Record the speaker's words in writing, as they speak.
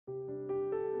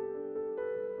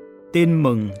Tin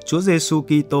mừng Chúa Giêsu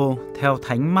Kitô theo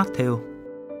Thánh Mát-thêu.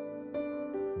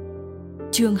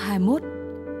 Chương 21.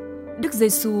 Đức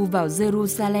Giêsu vào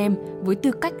Jerusalem với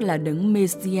tư cách là Đấng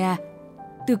Mê-si-a,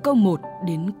 từ câu 1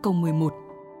 đến câu 11.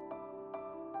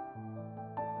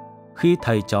 Khi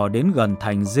thầy trò đến gần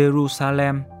thành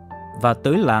Jerusalem và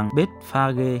tới làng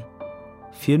Bết-phage,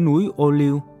 phía núi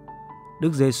Ô-liu,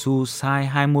 Đức Giêsu sai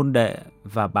 2 môn đệ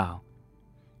và bảo: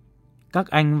 các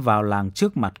anh vào làng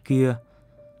trước mặt kia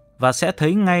và sẽ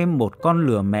thấy ngay một con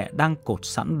lừa mẹ đang cột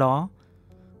sẵn đó,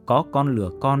 có con lừa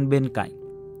con bên cạnh.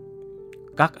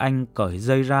 Các anh cởi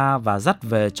dây ra và dắt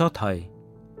về cho thầy.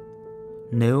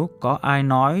 Nếu có ai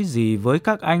nói gì với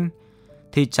các anh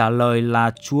thì trả lời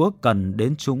là Chúa cần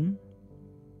đến chúng.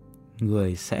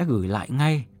 Người sẽ gửi lại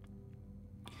ngay.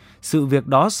 Sự việc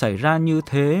đó xảy ra như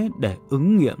thế để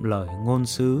ứng nghiệm lời ngôn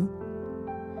sứ: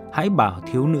 hãy bảo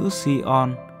thiếu nữ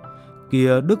Si-on,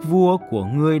 kìa đức vua của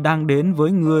ngươi đang đến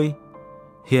với ngươi,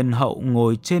 hiền hậu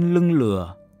ngồi trên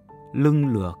lưng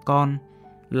lừa con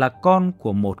là con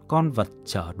của một con vật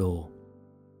chở đồ.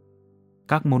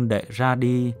 Các môn đệ ra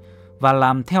đi và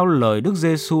làm theo lời Đức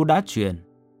Giêsu đã truyền.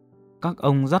 Các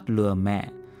ông dắt lừa mẹ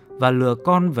và lừa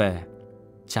con về,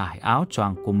 trải áo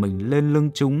choàng của mình lên lưng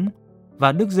chúng,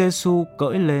 và Đức Giêsu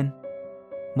cưỡi lên.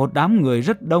 Một đám người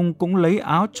rất đông cũng lấy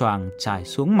áo choàng trải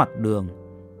xuống mặt đường.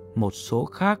 Một số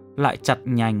khác lại chặt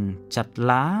nhành, chặt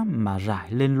lá mà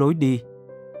rải lên lối đi.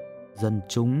 Dân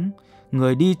chúng,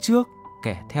 người đi trước,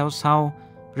 kẻ theo sau,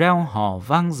 reo hò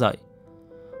vang dậy: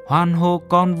 hoan hô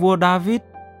con vua David,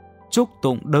 chúc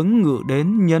tụng đấng ngự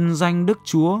đến nhân danh Đức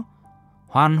Chúa,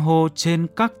 hoan hô trên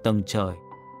các tầng trời.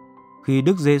 Khi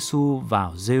Đức Giêsu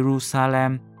vào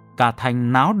Jerusalem, cả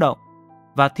thành náo động,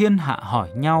 và thiên hạ hỏi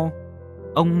nhau: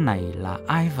 ông này là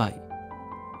ai vậy?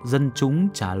 Dân chúng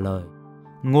trả lời: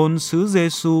 ngôn sứ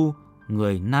Giêsu,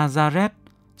 người Nazareth,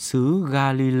 xứ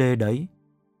Galile đấy.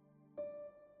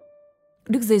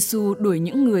 Đức Giêsu đuổi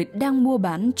những người đang mua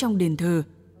bán trong đền thờ,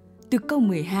 từ câu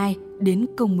 12 đến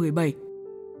câu 17.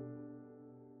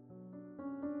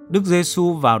 Đức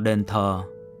Giêsu vào đền thờ,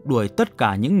 đuổi tất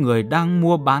cả những người đang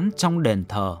mua bán trong đền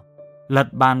thờ,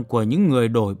 lật bàn của những người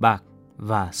đổi bạc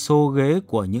và xô ghế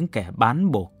của những kẻ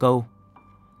bán bổ câu.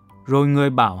 Rồi người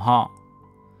bảo họ: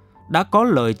 đã có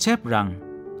lời chép rằng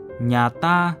nhà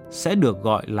ta sẽ được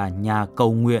gọi là nhà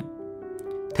cầu nguyện,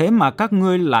 thế mà các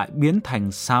ngươi lại biến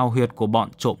thành sao huyệt của bọn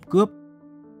trộm cướp.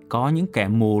 Có những kẻ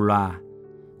mù lòa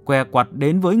què quặt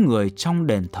đến với người trong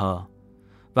đền thờ,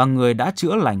 và người đã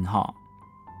chữa lành họ.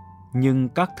 Nhưng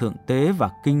các thượng tế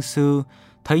và kinh sư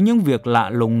thấy những việc lạ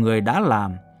lùng người đã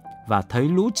làm, và thấy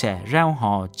lũ trẻ reo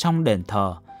hò trong đền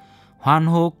thờ: hoan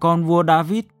hô con vua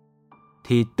David,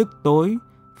 thì tức tối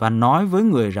và nói với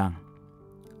người rằng: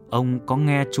 ông có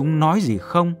nghe chúng nói gì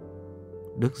không?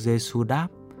 Đức Giêsu đáp: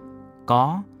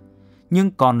 có,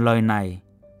 nhưng còn lời này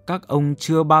các ông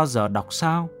chưa bao giờ đọc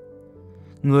sao?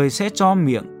 Người sẽ cho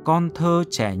miệng con thơ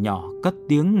trẻ nhỏ cất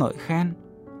tiếng ngợi khen.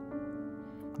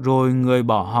 Rồi người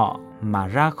bỏ họ mà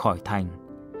ra khỏi thành,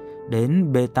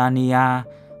 đến Bê-ta-ni-a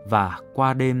và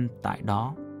qua đêm tại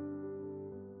đó.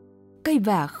 Cây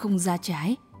vả không ra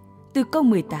trái, từ câu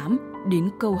 18 đến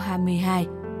câu 22.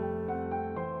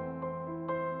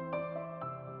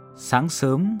 Sáng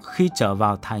sớm khi trở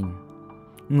vào thành,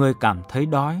 người cảm thấy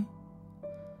đói.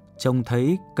 Trông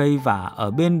thấy cây vả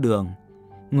ở bên đường,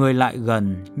 người lại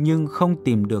gần nhưng không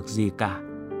tìm được gì cả,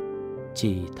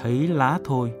 chỉ thấy lá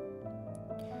thôi.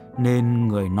 Nên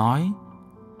người nói: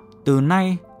 từ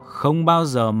nay không bao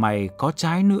giờ mày có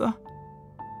trái nữa.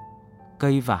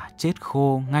 Cây vả chết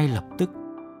khô ngay lập tức.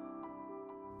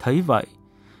 Thấy vậy,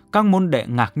 các môn đệ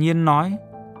ngạc nhiên nói: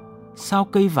 sao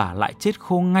cây vả lại chết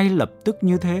khô ngay lập tức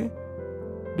như thế?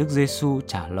 Đức Giêsu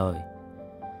trả lời: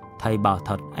 thầy bảo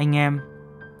thật anh em,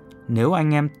 nếu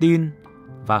anh em tin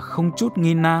và không chút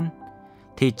nghi nan,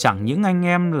 thì chẳng những anh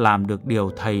em làm được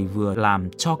điều thầy vừa làm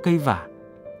cho cây vả,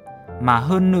 mà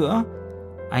hơn nữa,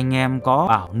 anh em có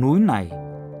bảo núi này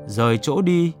rời chỗ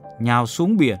đi, nhào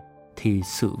xuống biển, thì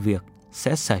sự việc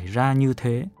sẽ xảy ra như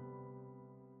thế.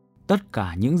 Tất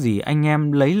cả những gì anh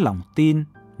em lấy lòng tin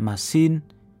mà xin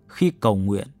khi cầu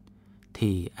nguyện,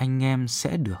 thì anh em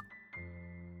sẽ được.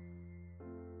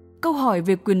 Câu hỏi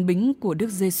về quyền bính của Đức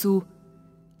Giêsu,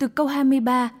 từ câu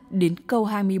 23 đến câu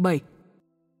 27.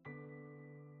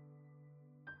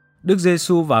 Đức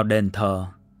Giêsu vào đền thờ,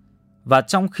 và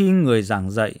trong khi người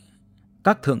giảng dạy,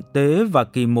 các thượng tế và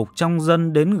kỳ mục trong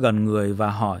dân đến gần người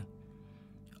và hỏi: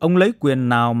 ông lấy quyền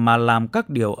nào mà làm các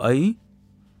điều ấy?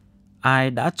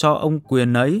 Ai đã cho ông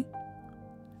quyền ấy?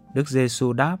 Đức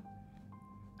Giêsu đáp: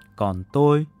 còn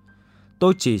tôi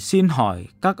chỉ xin hỏi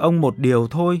các ông một điều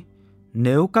thôi.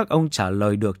 Nếu các ông trả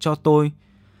lời được cho tôi,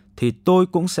 thì tôi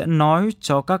cũng sẽ nói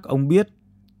cho các ông biết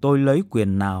tôi lấy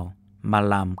quyền nào mà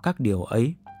làm các điều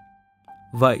ấy.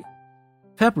 Vậy,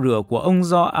 phép rửa của ông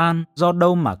Gioan do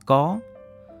đâu mà có?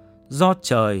 Do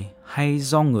trời hay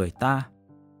do người ta?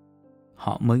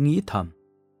 Họ mới nghĩ thầm,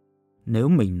 nếu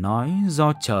mình nói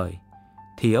do trời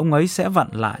thì ông ấy sẽ vặn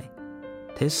lại.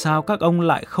 Thế sao các ông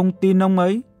lại không tin ông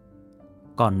ấy?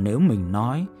 Còn nếu mình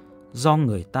nói do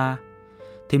người ta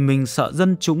thì mình sợ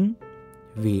dân chúng,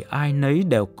 vì ai nấy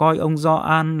đều coi ông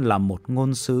Gioan là một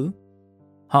ngôn sứ.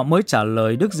 Họ mới trả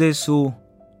lời Đức Giêsu,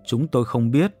 chúng tôi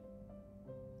không biết.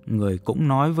 Người cũng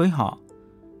nói với họ,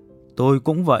 tôi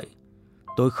cũng vậy,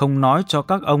 tôi không nói cho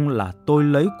các ông là tôi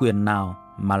lấy quyền nào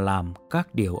mà làm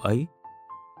các điều ấy.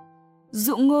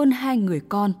 Dụ ngôn hai người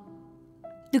con.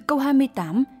 Từ câu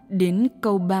 28 đến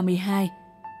câu 32.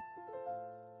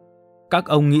 Các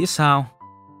ông nghĩ sao?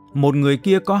 Một người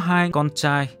kia có 2 con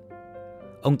trai.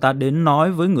 Ông ta đến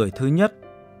nói với người thứ nhất,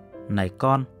 này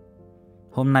con,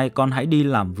 hôm nay con hãy đi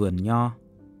làm vườn nho.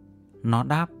 Nó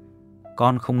đáp,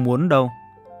 con không muốn đâu.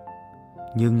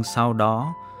 Nhưng sau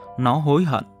đó nó hối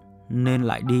hận nên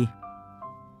lại đi.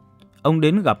 Ông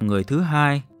đến gặp người thứ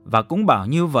hai và cũng bảo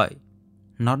như vậy.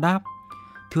 Nó đáp,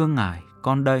 thưa ngài,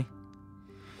 con đây.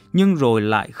 Nhưng rồi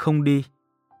lại không đi.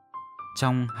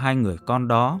 Trong 2 người con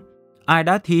đó, ai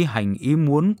đã thi hành ý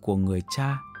muốn của người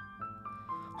cha?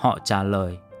 Họ trả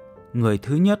lời, người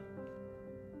thứ nhất.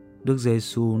 Đức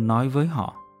Giêsu nói với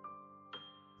họ,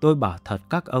 tôi bảo thật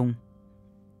các ông,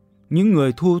 những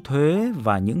người thu thuế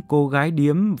và những cô gái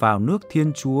điếm vào nước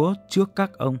Thiên Chúa trước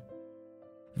các ông.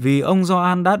 Vì ông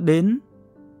Gioan đã đến,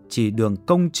 chỉ đường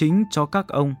công chính cho các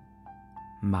ông,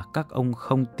 mà các ông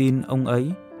không tin ông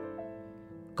ấy.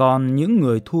 Còn những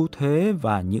người thu thuế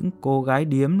và những cô gái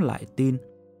điếm lại tin.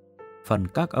 Phần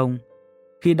các ông,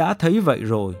 khi đã thấy vậy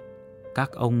rồi,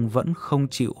 các ông vẫn không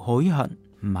chịu hối hận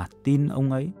mà tin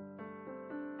ông ấy.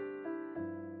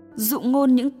 Dụ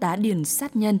ngôn những tá điền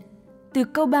sát nhân. Từ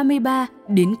câu 33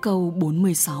 đến câu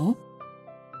 46.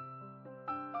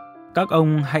 Các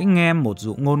ông hãy nghe một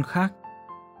dụ ngôn khác.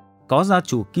 Có gia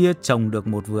chủ kia trồng được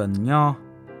một vườn nho.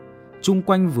 Chung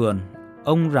quanh vườn,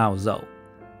 ông rào dậu.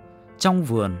 Trong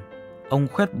vườn, ông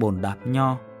khoét bồn đạp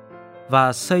nho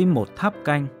và xây một tháp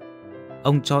canh.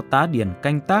 Ông cho tá điền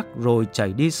canh tác rồi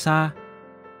chảy đi xa.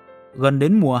 Gần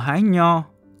đến mùa hái nho,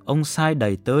 ông sai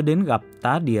đầy tớ đến gặp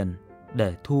tá điền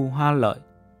để thu hoa lợi.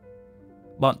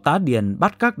 Bọn tá điền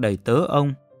bắt các đầy tớ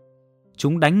ông.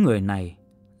 Chúng đánh người này,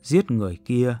 giết người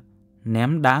kia,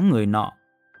 ném đá người nọ.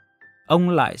 Ông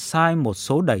lại sai một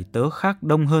số đầy tớ khác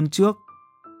đông hơn trước.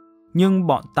 Nhưng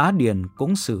bọn tá điền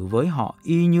cũng xử với họ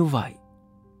y như vậy.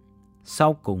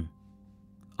 Sau cùng,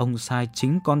 ông sai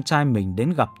chính con trai mình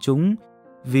đến gặp chúng,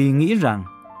 vì nghĩ rằng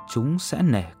chúng sẽ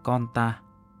nể con ta.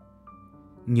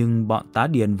 Nhưng bọn tá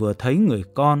điền vừa thấy người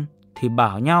con thì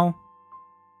bảo nhau,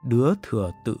 đứa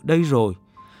thừa tự đây rồi,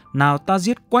 nào ta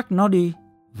giết quách nó đi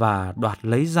và đoạt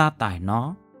lấy gia tài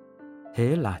nó.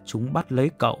 Thế là chúng bắt lấy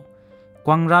cậu,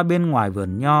 quăng ra bên ngoài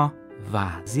vườn nho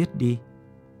và giết đi.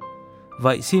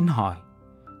 Vậy xin hỏi,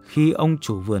 khi ông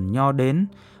chủ vườn nho đến,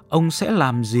 ông sẽ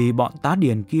làm gì bọn tá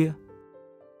điền kia?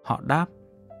 Họ đáp,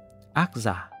 ác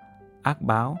giả, ác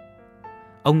báo.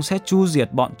 Ông sẽ tru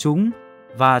diệt bọn chúng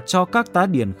và cho các tá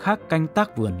điền khác canh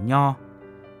tác vườn nho,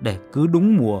 để cứ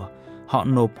đúng mùa họ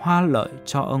nộp hoa lợi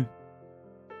cho ông.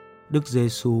 Đức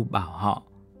Giêsu bảo họ,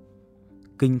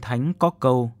 Kinh Thánh có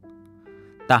câu,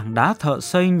 tảng đá thợ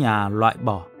xây nhà loại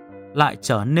bỏ lại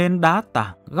trở nên đá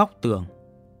tảng góc tường.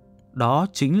 Đó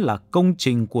chính là công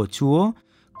trình của Chúa,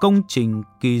 công trình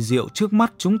kỳ diệu trước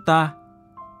mắt chúng ta.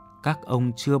 Các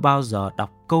ông chưa bao giờ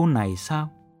đọc câu này sao?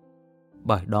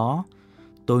 Bởi đó,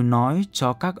 tôi nói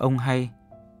cho các ông hay,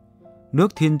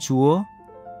 nước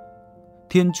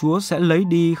Thiên Chúa sẽ lấy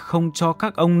đi không cho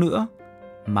các ông nữa,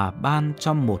 mà ban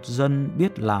cho một dân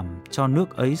biết làm cho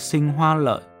nước ấy sinh hoa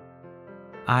lợi.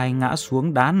 Ai ngã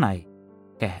xuống đá này,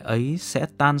 kẻ ấy sẽ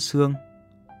tan xương.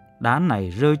 Đá này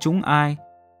rơi trúng ai,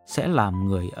 sẽ làm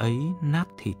người ấy nát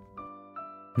thịt.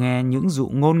 Nghe những dụ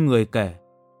ngôn người kể,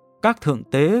 các thượng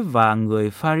tế và người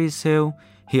Pha-ri-sêu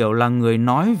hiểu là người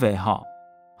nói về họ.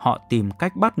 Họ tìm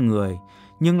cách bắt người,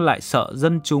 nhưng lại sợ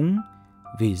dân chúng,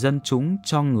 vì dân chúng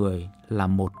cho người là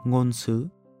một ngôn sứ.